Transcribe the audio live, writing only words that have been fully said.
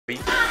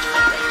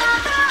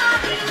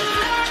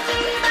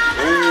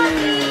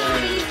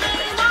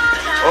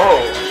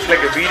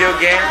video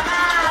game.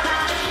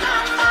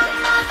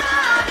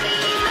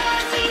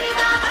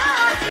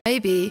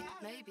 Maybe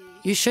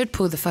you should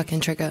pull the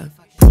fucking trigger.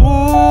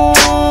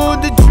 Pull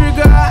the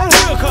trigger.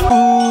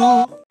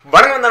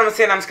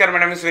 Namaskar, my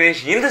name is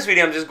Vinesh. In this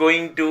video, I'm just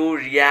going to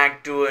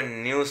react to a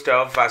new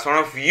stuff. As one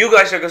of you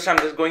guys requested, I'm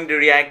just going to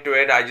react to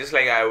it.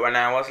 When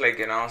I was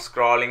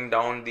scrolling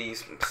down the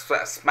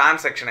spam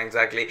section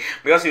exactly,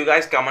 because you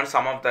guys comment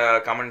some of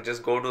the comment,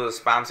 just go to the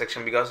spam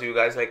section because you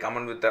guys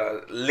comment with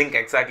the link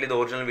exactly the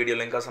original video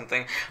link or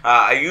something.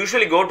 I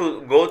usually go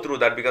through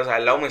that because I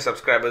love my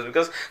subscribers,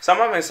 because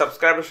some of my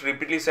subscribers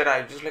repeatedly said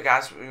I just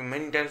asked you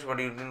many times what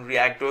you didn't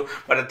react to,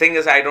 but the thing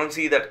is I don't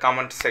see that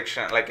comment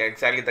section,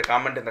 exactly the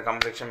comment in the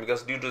comment section,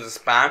 because due to the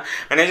spam.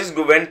 And I just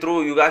went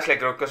through, you guys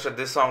requested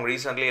this song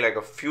recently,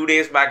 a few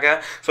days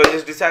back, so I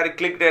just decided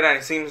clicked it, and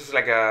it seems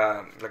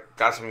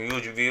got some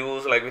huge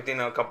views within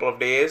a couple of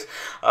days.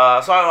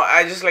 So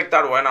I just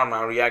thought, why not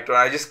now react to it.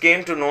 I just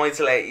came to know it's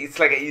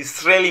like an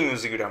Israeli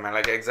music video, man.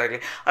 Exactly,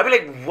 I'll be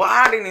like,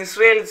 what, in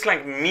Israel? It's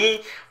like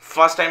me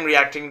first time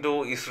reacting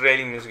to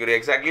Israeli music video.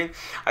 Exactly,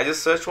 I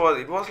just searched for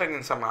it, was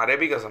in some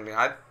Arabic or something.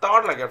 I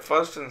thought at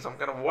first in some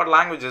kind of what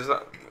language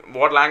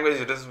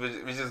it is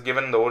which is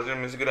given in the original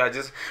music video.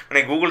 When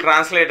I Google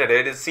translated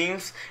it, it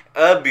seems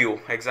Hebrew,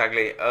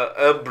 exactly,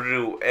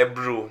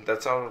 Hebrew,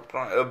 that's how it's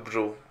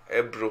pronounced,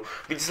 Hebrew,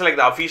 which is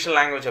the official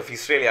language of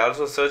Israel. I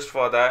also searched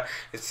for that.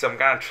 It's some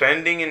kind of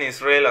trending in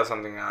Israel or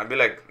something. I'll be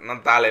like,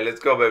 Natale,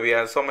 let's go, baby.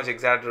 I'm so much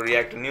excited to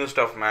react to new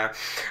stuff, man.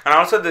 And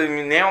also the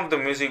name of the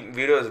music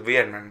video is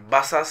weird, man.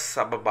 Bassa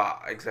Sababa,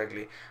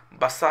 exactly.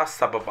 Bassa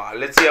Sababa.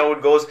 Let's see how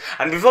it goes.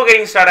 And before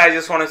getting started, I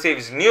just want to say, if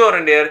it's new or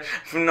in there,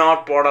 if you're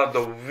not part of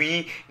the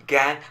We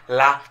Gang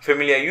La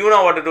Familia, you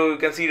know what to do. You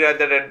can see that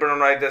red button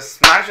right there.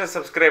 Smash the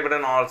subscribe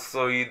button.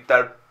 Also hit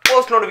that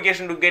post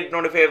notification to get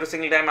notified every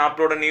single time I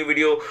upload a new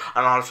video.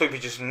 And also, if you're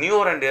just new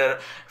or in there,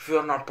 if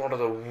you're not part of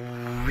the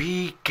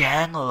We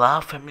Gang La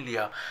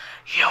Familia,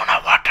 you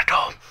know what to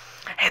do.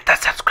 Hit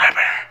that subscribe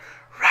button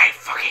right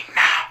fucking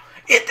now.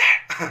 Hit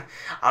there.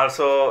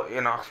 Also,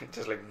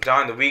 just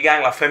join the We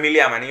Gang La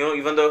Familia, man.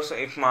 Even though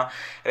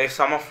if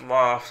some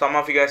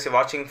of you guys are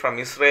watching from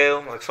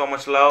Israel, so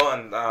much love,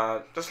 and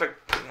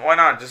why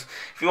not? Just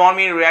if you want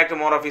me to react to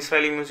more of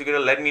Israeli music,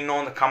 let me know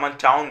in the comment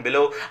down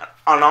below.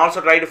 And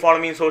also try to follow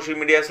me in social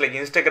medias like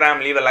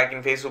Instagram. Leave a like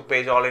in Facebook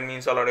page. All it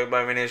means all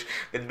by Vinesh.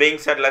 With being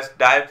said, let's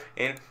dive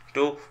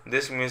into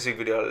this music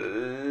video.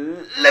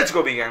 Let's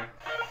go, begin.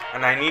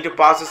 And I need to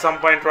pause at some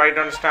point. Try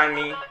to understand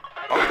me.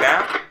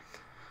 Okay.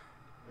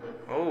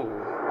 Oh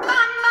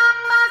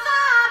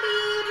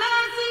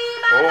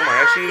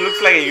my God, she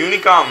looks like a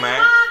unicorn,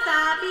 man.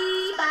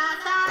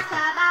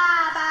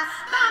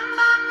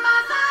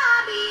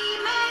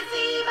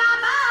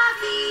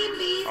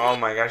 Oh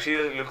my God, she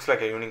looks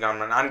like a unicorn,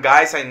 man. And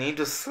guys, I need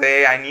to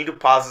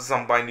pause at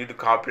some point due to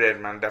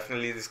copyright, man.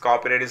 Definitely this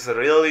copyright is a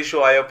real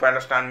issue. I hope you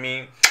understand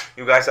me.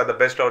 You guys are the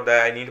best out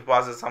there. I need to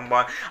pause at some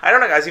point. I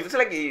don't know, guys, if it's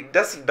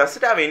does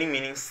it have any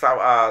meaning?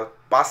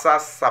 Bassa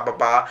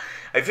Sababa.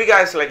 If you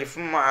guys if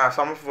some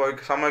of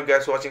you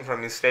guys watching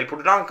from Israel, put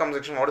it down in the comment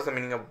section. What is the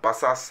meaning of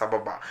Bassa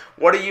Sababa?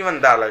 What is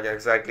even that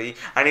exactly?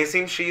 And it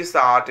seems she is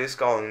the artist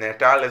called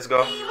Netta. Let's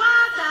go.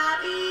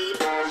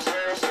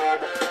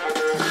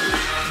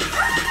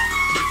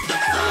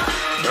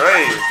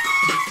 Right.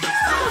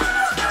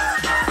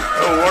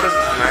 Oh, what is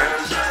this, man?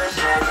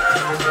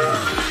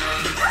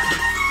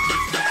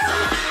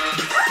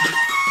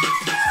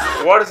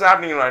 What is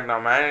happening right now,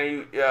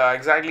 man?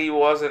 Exactly, he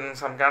was in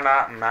some kind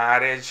of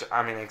marriage.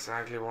 I mean,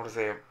 exactly, what is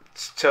it?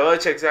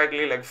 Church,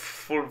 exactly,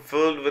 full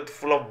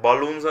of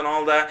balloons and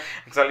all that.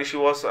 Exactly, she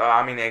was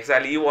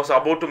exactly, he was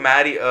about to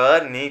marry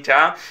her,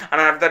 Netta,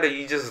 and after that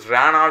he just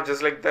ran out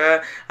just like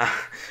that.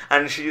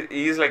 And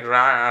he's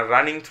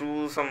running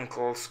through some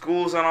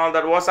schools and all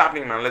that. What's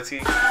happening, man? Let's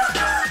see.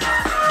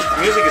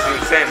 Music is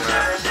insane,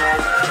 man.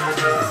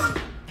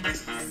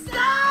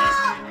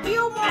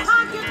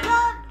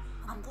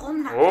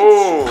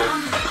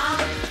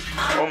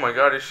 Oh my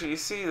God, is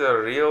she the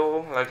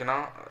real, look at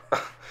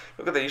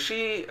that, is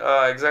she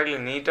exactly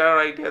Netta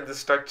right here, the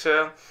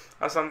structure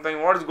or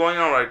something? What is going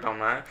on right now,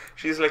 man?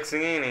 She's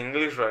singing in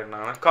English right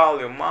now. Call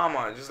your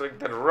mama, just like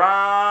that.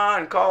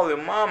 Run, call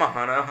your mama,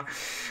 Hannah.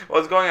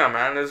 What's going on,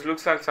 man? This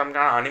looks like some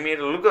kind of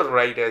animated. Look at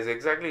right here.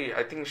 Exactly,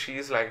 I think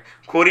she's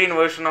Korean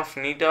version of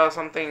Netta or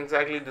something.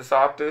 Exactly, this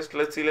artist.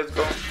 Let's see, let's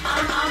go.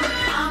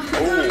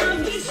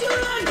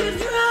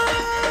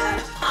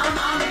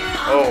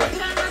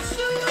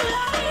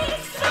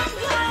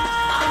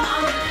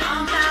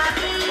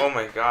 Oh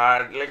my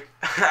God,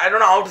 I don't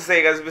know how to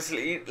say, guys.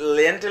 Basically,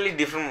 entirely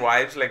different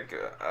vibes.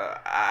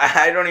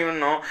 I don't even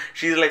know.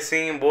 She's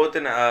singing both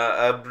in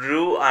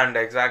Hebrew and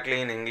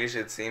exactly in English,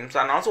 it seems.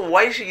 And also,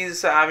 why she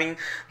is having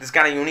this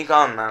kind of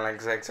unicorn, man?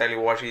 Exactly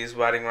what she is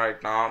wearing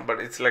right now. But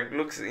it's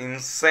looks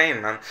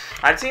insane, man.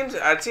 It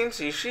seems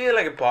is she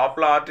a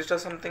popular artist or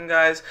something,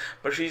 guys?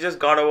 But she just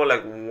got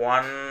over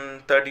 1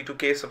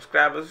 32k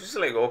subscribers, which is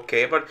like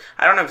okay, but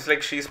I don't know if it's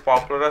like she's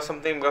popular or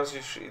something, because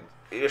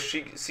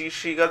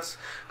she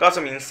got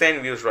some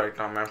insane views right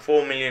now, man.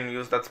 4 million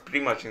views, that's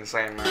pretty much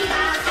insane, man.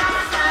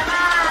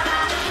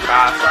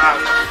 Bassa.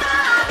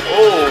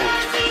 Oh,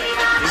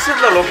 this is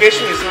the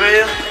location,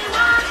 Israel.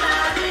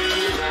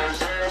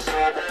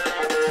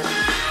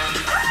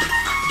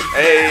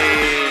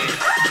 Hey.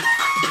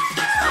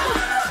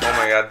 Oh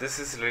my god, this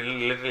is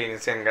literally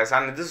insane, guys.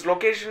 And this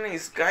location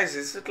is, guys,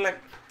 is it like,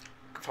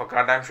 for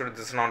goddamn sure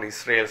this is not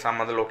Israel,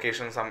 some other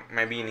location, some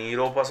maybe in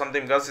Europe or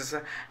something, because it's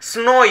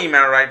snowy,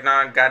 man, right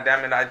now.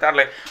 Goddamn it, I thought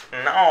like,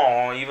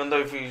 no, even though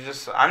if you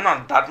just, I'm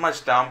not that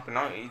much dumb, you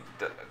know,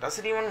 does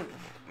it even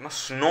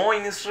snow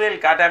in Israel?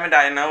 Goddamn it,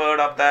 I never heard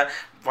of that.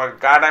 For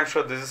goddamn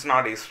sure this is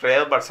not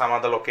Israel, but some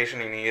other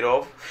location in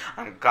Europe.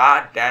 I'm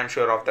goddamn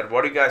sure of that.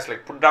 What do you guys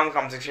like? Put down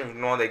comment section if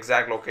you know the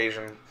exact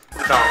location.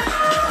 Put down.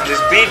 And this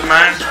beat,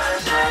 man.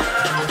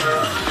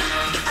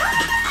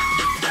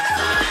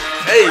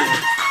 Hey.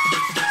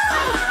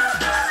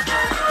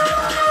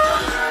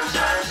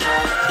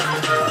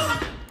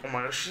 Oh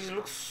my god, she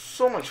looks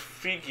so much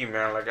freaky,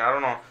 man. Like, I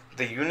don't know,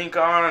 the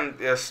unicorn and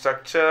the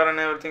structure and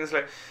everything is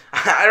like,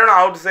 I don't know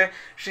how to say.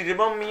 She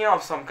reminded me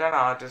of some kind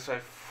of artist. I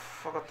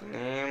forgot the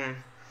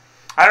name.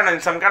 I don't know,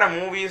 in some kind of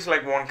movies,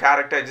 like one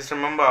character I just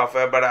remember of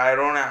her, but I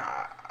don't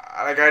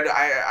like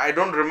I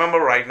don't remember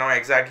right now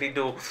exactly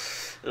to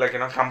like, you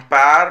know,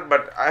 compare,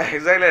 but I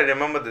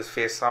remember this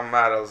face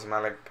somewhere else,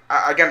 man. Like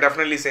I can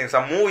definitely say in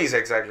some movies,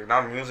 exactly,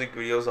 not music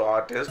videos or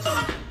artists.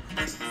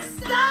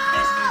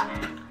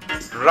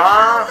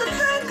 Ra.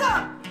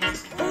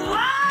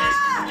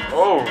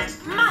 Oh.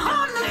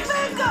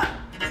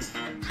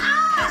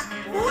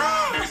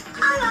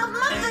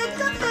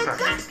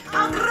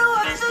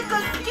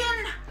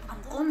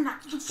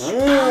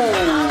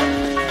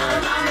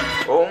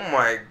 Oh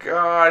my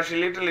god, she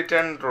literally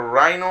turned to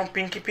rhino,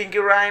 pinky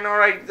rhino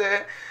right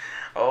there.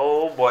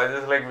 Oh boy,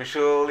 this is like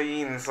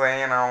visually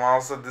insane. I'm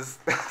also this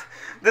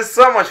this is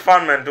so much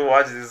fun, man, to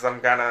watch this some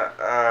kind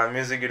of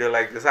music video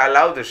like this. I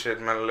love this shit,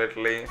 man,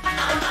 literally.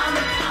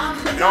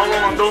 No,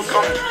 don't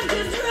come.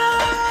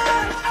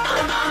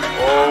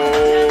 Oh.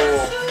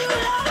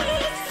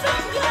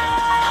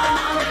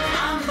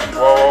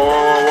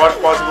 Whoa, what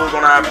possible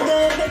gonna happen?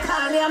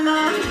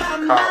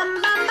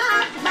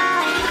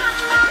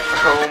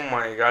 Oh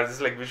my god, this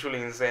is like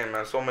visually insane,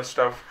 man. So much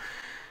stuff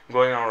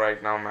going on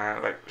right now,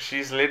 man. Like,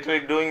 she's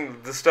literally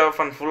doing this stuff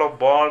and full of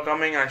ball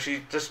coming, and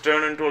she just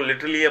turned into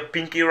literally a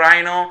pinky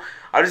rhino.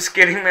 Are you just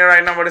kidding me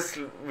right now? But it's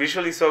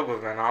visually so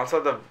good, man.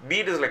 Also, the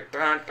beat is like,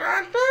 like,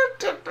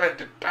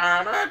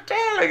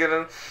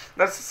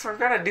 that's some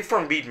kind of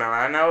different beat, man.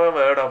 I never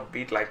heard of a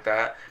beat like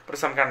that, but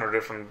some kind of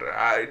different.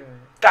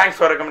 Thanks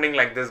for recommending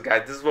like this,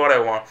 guys. This is what I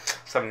want.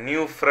 Some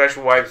new, fresh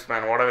vibes,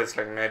 man. Whatever it's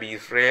like, maybe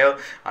Israel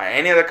or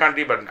any other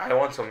country, but I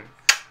want some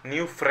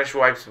new, fresh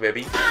vibes,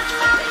 baby.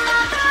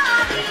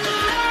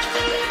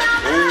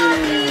 Ooh.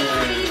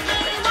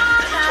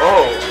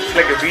 Oh, it's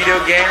like a video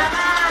game.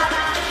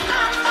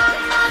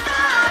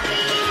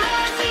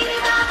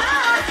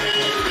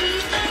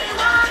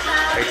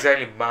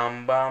 Exactly.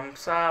 Bum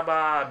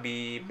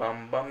sababi,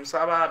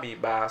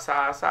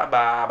 Bassa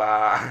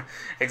Sababa.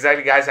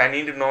 Exactly, guys. I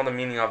need to know the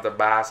meaning of the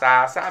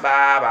Bassa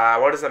Sababa.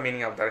 What is the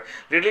meaning of that?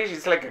 Literally,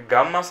 it's like a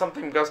gum or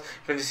something, because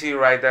when you see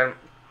right there,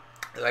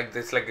 like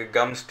this, like a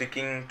gum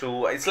sticking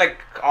to, it's like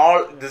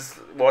all this,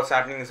 what's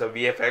happening is a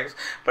VFX,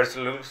 but it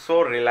looks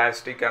so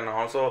realistic, and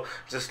also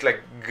just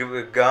like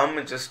gum,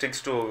 it just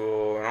sticks to,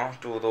 you know,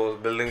 to those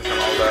buildings and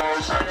all that.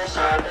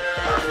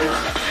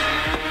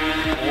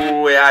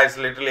 Oh yeah, it's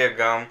literally a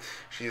gum.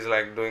 She's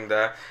like doing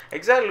that.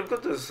 Exactly, look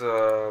at this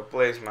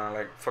place, man.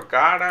 Like, for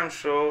God, I'm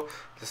sure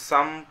there's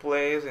some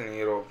place in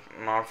Europe,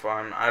 not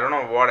fun. I don't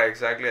know what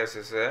exactly, as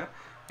I say.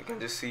 You can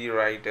just see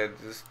right at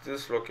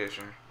this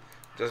location.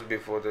 Just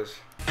before this,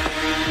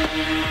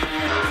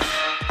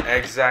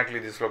 exactly,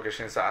 this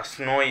location is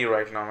snowy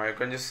right now, man. You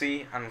can just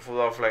see, and full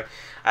of like,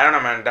 I don't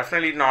know, man,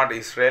 definitely not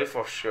Israel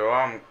for sure.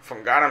 I'm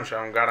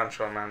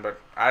sure, man, but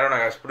I don't know,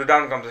 guys. Put it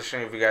down in the comment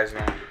section if you guys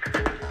know.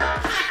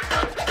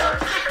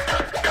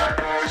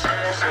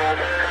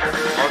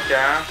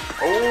 Okay.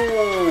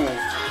 Oh,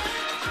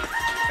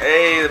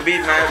 hey, the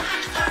beat, man.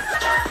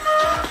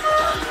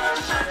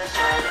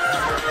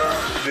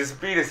 This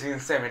beat is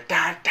insane.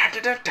 God damn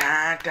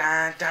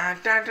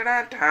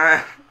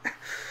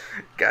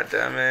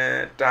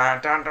it.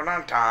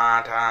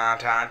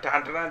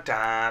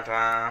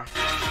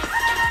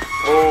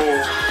 Oh,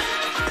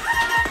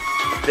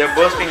 they're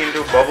bursting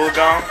into bubble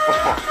gum.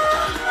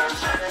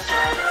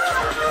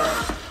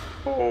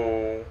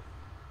 Oh,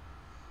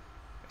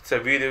 it's a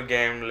video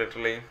game,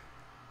 literally.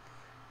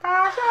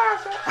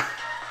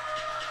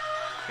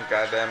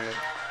 God damn it.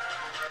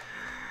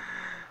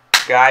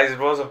 Guys, it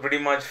was a pretty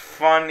much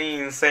funny,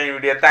 insane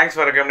video. Thanks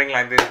for recommending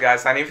like this,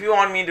 guys. And if you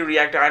want me to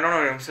react to, I don't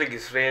know, it's like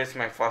Israel, it's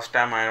my first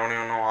time, I don't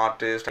even know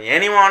artist,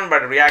 anyone,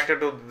 but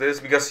reacted to this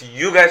because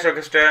you guys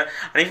requested.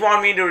 And if you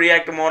want me to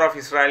react to more of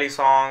Israeli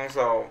songs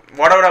or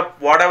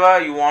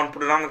whatever you want,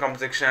 put it on the comment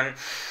section.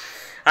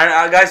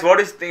 And guys, what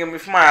do you think?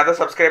 If my other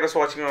subscribers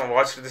watched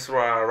this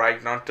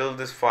right now till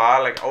this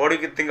far, like, what do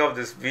you think of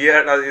this?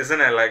 Weird,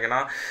 isn't it? Like,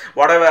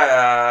 whatever.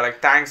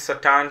 Like, thanks a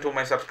ton to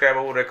my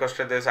subscriber who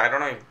requested this. I don't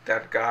know if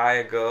that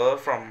guy, girl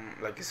from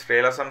like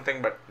Israel or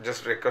something, but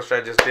just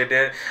requested, just did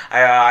it.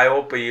 I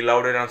hope he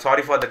loved it. I'm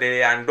sorry for the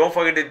delay, and don't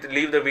forget to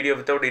leave the video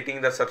without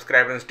hitting the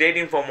subscribe and stay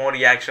tuned for more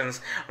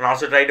reactions. And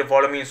also try to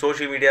follow me in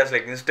social medias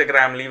like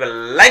Instagram. Leave a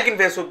like in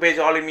Facebook page.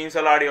 All it means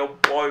a lot. Your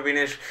boy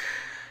Vinesh.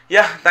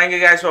 Yeah, thank you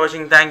guys for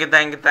watching. Thank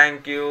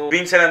you.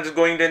 Being said, I'm just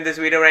going to end this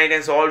video right.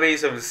 As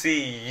always, I will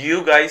see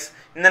you guys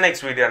in the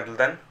next video. Until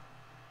then,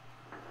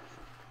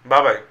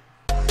 bye bye.